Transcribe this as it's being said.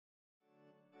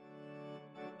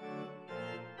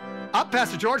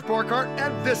Pastor George Borghardt,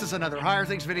 and this is another Higher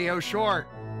Things video short.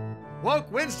 Woke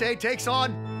Wednesday takes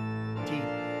on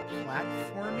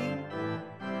deplatforming.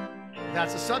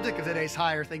 That's the subject of today's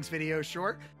Higher Things video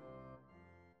short.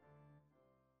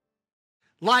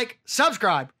 Like,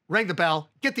 subscribe, ring the bell,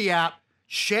 get the app,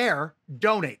 share,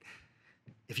 donate.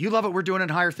 If you love what we're doing in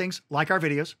Higher Things, like our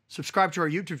videos, subscribe to our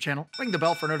YouTube channel, ring the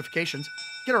bell for notifications,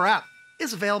 get our app.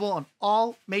 It's available on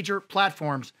all major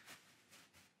platforms.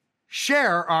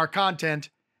 Share our content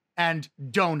and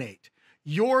donate.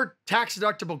 Your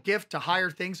tax-deductible gift to Higher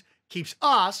Things keeps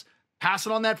us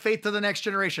passing on that faith to the next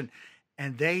generation.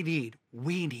 And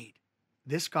we need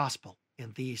this gospel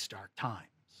in these dark times.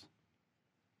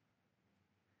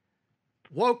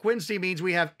 Woke Wednesday means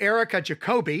we have Erica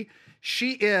Jacoby.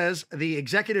 She is the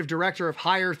executive director of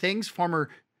Higher Things, former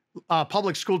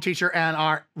public school teacher, and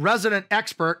our resident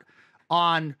expert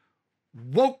on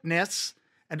wokeness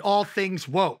and all things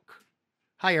woke.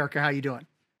 Hi, Erica. How you doing?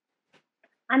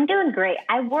 I'm doing great.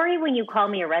 I worry when you call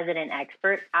me a resident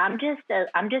expert. I'm just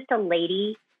a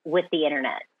lady with the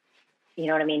internet. You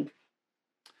know what I mean?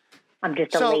 I'm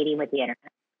just a lady with the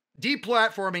internet.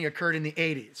 Deplatforming occurred in the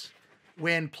 80s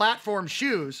when platform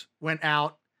shoes went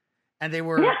out and they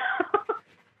were...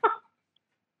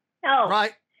 No.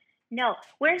 Right? No.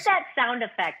 Where's that sound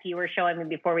effect you were showing me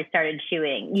before we started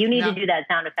chewing? You need to do that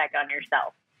sound effect on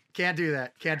yourself. Can't do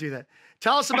that. Can't do that.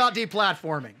 Tell us about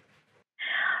deplatforming.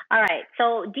 All right.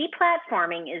 So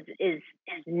deplatforming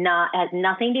has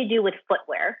nothing to do with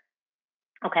footwear.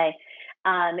 Okay.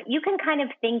 You can kind of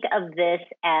think of this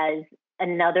as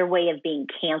another way of being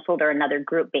canceled or another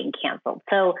group being canceled.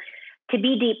 So to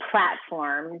be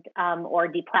deplatformed, or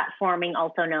deplatforming,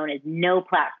 also known as no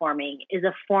platforming, is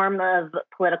a form of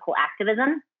political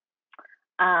activism,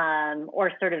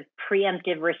 or sort of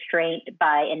preemptive restraint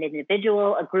by an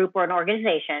individual, a group, or an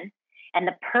organization. And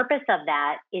the purpose of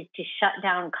that is to shut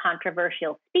down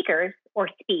controversial speakers or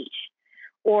speech,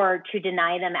 or to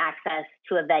deny them access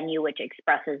to a venue which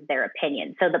expresses their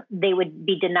opinion. So they would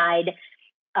be denied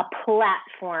a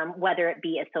platform, whether it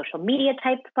be a social media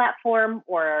type platform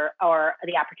or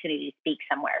the opportunity to speak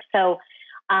somewhere. So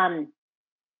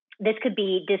this could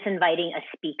be disinviting a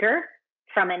speaker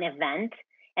from an event.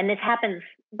 And this happens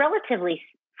relatively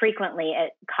frequently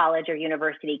at college or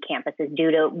university campuses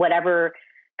due to whatever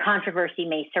controversy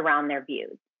may surround their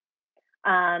views.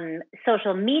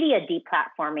 Social media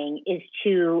deplatforming is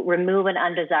to remove an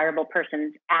undesirable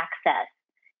person's access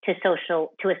to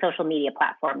a social media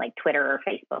platform like Twitter or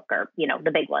Facebook or,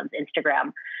 the big ones,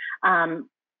 Instagram,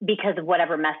 because of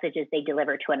whatever messages they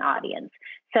deliver to an audience.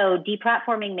 So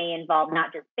deplatforming may involve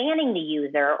not just banning the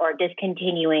user or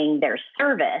discontinuing their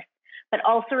service, but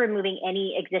also removing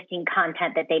any existing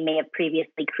content that they may have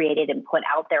previously created and put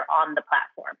out there on the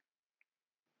platform.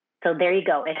 So there you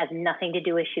go. It has nothing to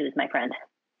do with shoes, my friend.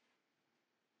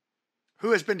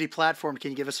 Who has been deplatformed?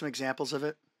 Can you give us some examples of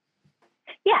it?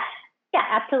 Yeah,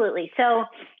 absolutely. So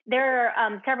there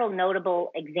are several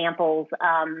notable examples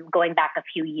going back a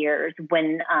few years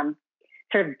when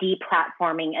sort of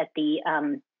deplatforming at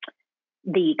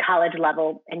the college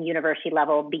level and university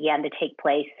level began to take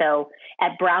place. So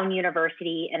at Brown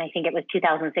University, and I think it was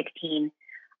 2016,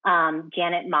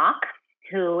 Janet Mock,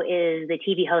 who is the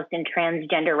TV host and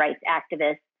transgender rights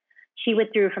activist, she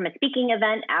withdrew from a speaking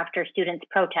event after students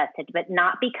protested, but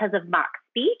not because of Mock's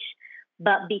speech,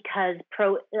 but because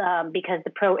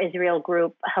the pro-Israel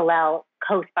group Hillel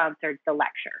co-sponsored the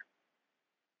lecture.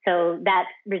 So that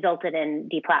resulted in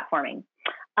deplatforming.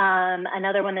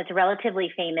 Another one that's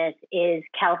relatively famous is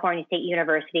California State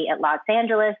University at Los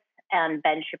Angeles and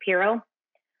Ben Shapiro.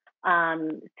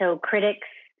 So critics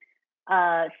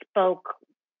spoke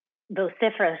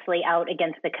vociferously out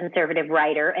against the conservative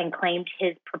writer and claimed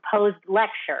his proposed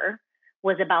lecture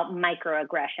was about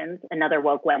microaggressions, another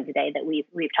Woke Wednesday that we've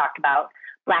talked about.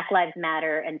 Black Lives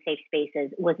Matter and safe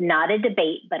spaces was not a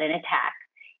debate, but an attack.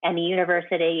 And the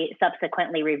university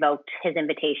subsequently revoked his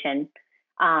invitation.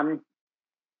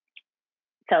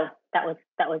 So that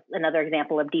was another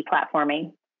example of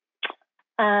deplatforming.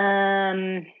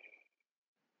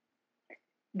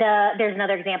 There's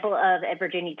another example of at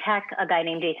Virginia Tech, a guy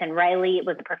named Jason Riley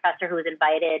was a professor who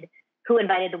invited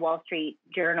the Wall Street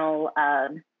Journal.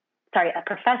 A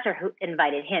professor who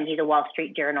invited him. He's a Wall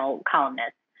Street Journal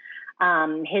columnist.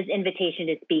 His invitation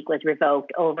to speak was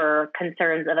revoked over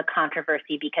concerns of a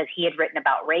controversy because he had written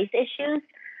about race issues.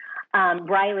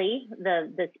 Riley,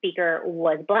 the speaker,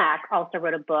 was Black, also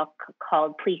wrote a book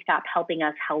called Please Stop Helping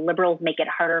Us, How Liberals Make It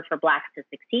Harder for Blacks to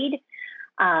Succeed.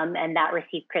 And that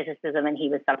received criticism, and he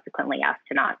was subsequently asked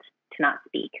to not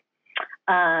speak.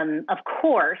 Of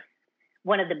course,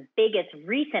 one of the biggest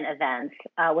recent events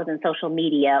was in social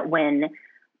media when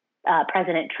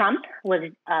President Trump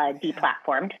was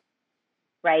deplatformed,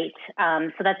 right?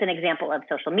 So that's an example of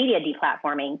social media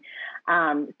deplatforming.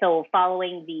 So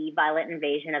following the violent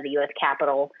invasion of the U.S.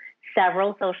 Capitol,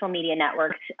 several social media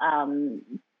networks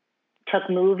took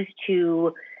moves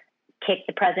to kick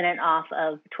the president off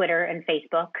of Twitter and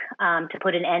Facebook to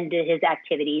put an end to his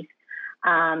activities,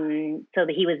 so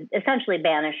that he was essentially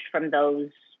banished from those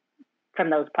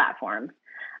platforms.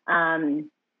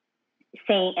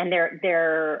 Saying, and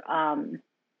their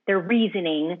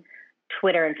reasoning,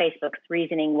 Twitter and Facebook's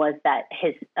reasoning, was that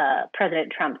his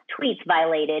President Trump's tweets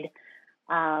violated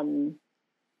the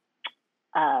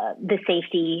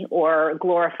safety or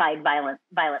glorified violent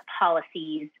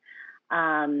policies,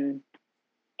 and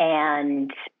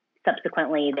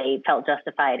subsequently they felt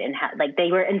justified in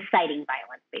they were inciting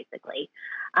violence, basically.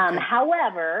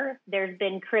 However, there's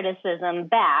been criticism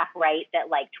back, right, that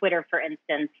like Twitter, for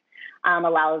instance,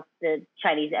 allows the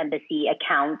Chinese embassy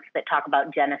accounts that talk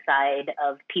about genocide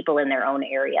of people in their own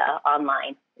area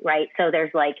online, right? So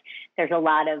there's a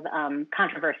lot of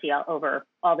controversy over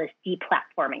all this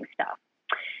deplatforming stuff.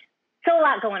 So a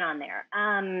lot going on there.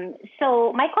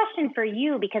 So my question for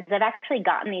you, because I've actually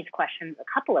gotten these questions a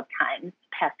couple of times,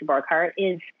 Pastor Borghardt,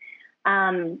 is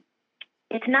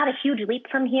it's not a huge leap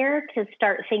from here to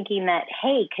start thinking that,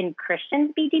 hey, can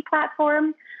Christians be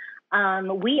deplatformed?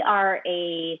 We are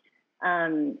a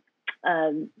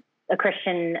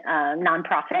Christian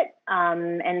nonprofit,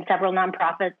 and several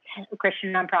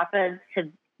Christian nonprofits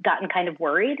have gotten kind of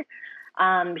worried.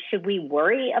 Should we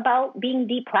worry about being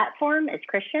deplatformed as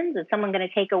Christians? Is someone going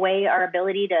to take away our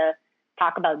ability to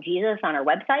talk about Jesus on our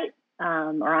website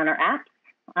or on our apps?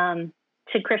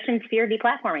 Should Christians fear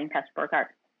deplatforming, Pastor Borghardt?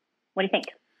 What do you think?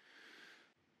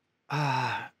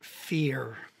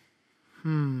 Fear.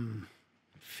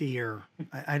 Fear.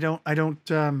 I don't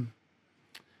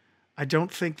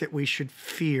think that we should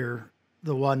fear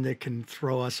the one that can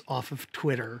throw us off of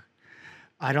Twitter.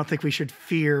 I don't think we should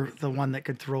fear the one that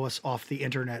could throw us off the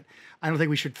internet. I don't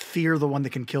think we should fear the one that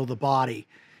can kill the body.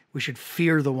 We should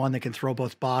fear the one that can throw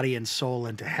both body and soul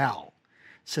into hell,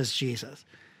 says Jesus.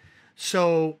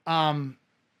 So I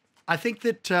think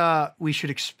that we should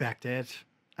expect it.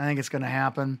 I think it's going to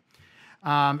happen.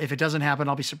 If it doesn't happen,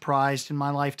 I'll be surprised in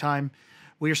my lifetime.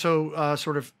 We are so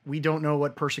we don't know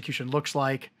what persecution looks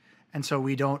like, and so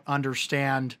we don't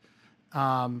understand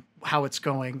how it's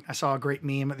going. I saw a great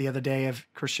meme the other day of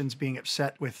Christians being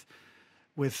upset with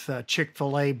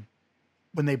Chick-fil-A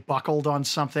when they buckled on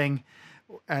something,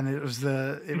 and it was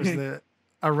the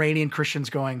Iranian Christians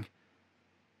going,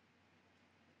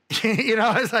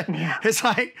 it's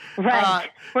like right.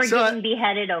 We're getting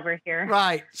beheaded over here,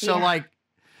 right? So what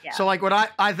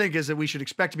I think is that we should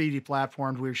expect to be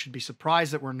deplatformed. We should be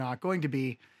surprised that we're not going to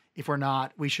be. If we're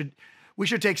not, we should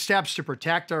take steps to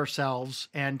protect ourselves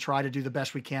and try to do the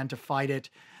best we can to fight it.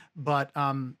 But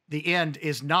the end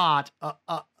is not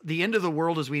the end of the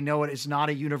world as we know it is not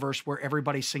a universe where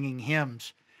everybody's singing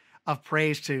hymns of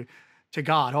praise to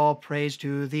God. All praise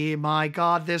to thee, my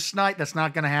God, this night. That's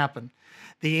not going to happen.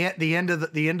 The end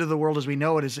of the world as we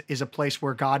know it is a place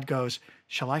where God goes,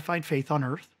 shall I find faith on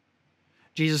earth?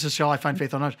 Jesus says, shall I find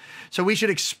faith on earth? So we should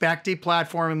expect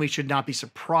deplatforming. We should not be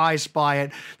surprised by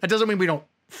it. That doesn't mean we don't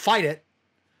fight it.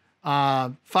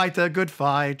 Fight the good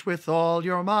fight with all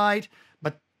your might.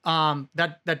 But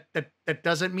that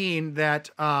doesn't mean that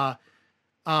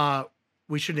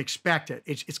we shouldn't expect it.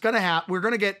 It's going to happen. We're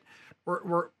going to get.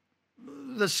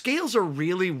 The scales are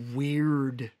really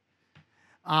weird.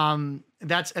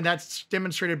 That's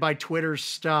demonstrated by Twitter's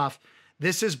stuff.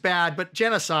 This is bad, but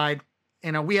genocide.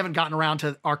 We haven't gotten around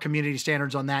to our community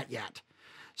standards on that yet.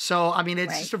 So I mean,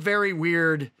 it's just a very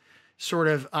weird sort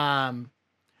of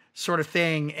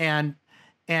thing, and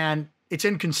it's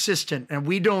inconsistent, and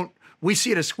we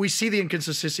see the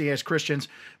inconsistency as Christians.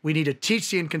 We need to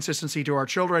teach the inconsistency to our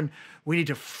children. We need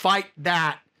to fight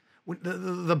that.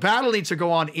 The battle needs to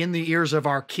go on in the ears of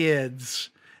our kids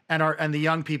and the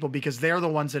young people, because they're the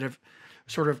ones that have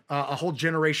sort of a whole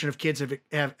generation of kids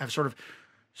have sort of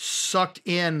sucked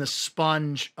in the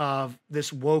sponge of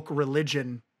this woke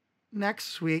religion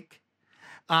next week.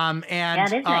 And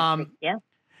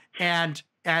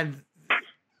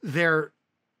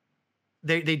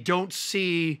they don't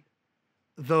see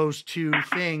those two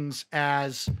things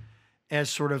as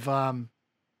sort of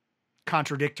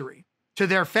contradictory to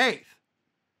their faith.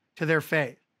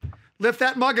 Lift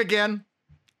that mug again.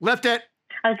 Lift it.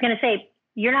 I was going to say,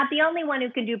 you're not the only one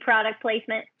who can do product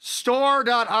placement.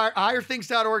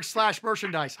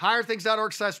 Store.higherthings.org/merchandise.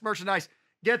 Higherthings.org/merchandise.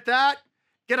 Get that.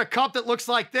 Get a cup that looks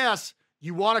like this.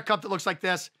 You want a cup that looks like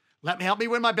this. Help me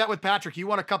win my bet with Patrick. You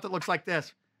want a cup that looks like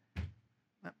this.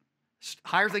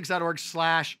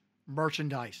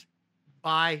 Higherthings.org/merchandise.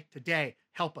 Buy today.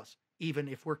 Help us, even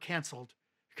if we're canceled.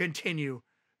 Continue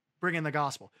bringing the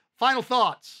gospel. Final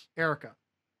thoughts, Erica.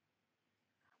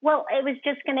 Well, it was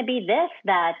just going to be this,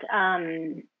 that,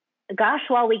 gosh,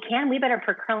 while we can, we better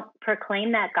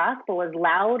proclaim that gospel as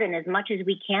loud and as much as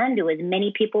we can to as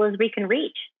many people as we can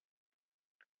reach.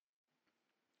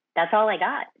 That's all I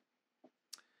got.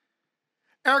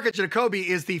 Erica Jacoby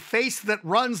is the face that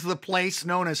runs the place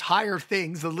known as Higher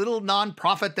Things, the little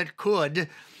nonprofit that could,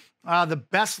 the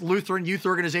best Lutheran youth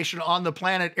organization on the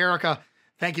planet. Erica,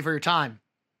 thank you for your time.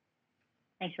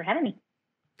 Thanks for having me.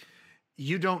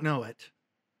 You don't know it,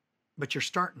 but you're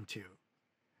starting to,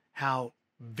 how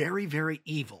very, very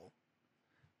evil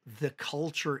the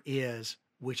culture is,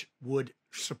 which would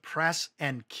suppress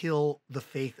and kill the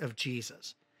faith of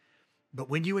Jesus. But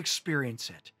when you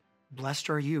experience it, blessed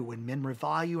are you when men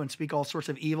revile you and speak all sorts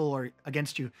of evil or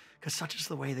against you, because such is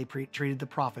the way they treated the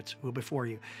prophets who were before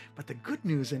you. But the good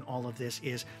news in all of this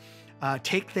is,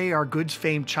 take they our goods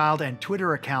famed child and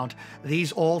Twitter account.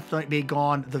 These all be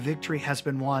gone. The victory has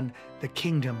been won. The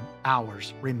kingdom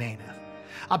ours remaineth.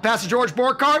 I'm Pastor George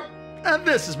Borghardt, and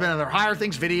this has been another Higher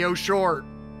Things video short.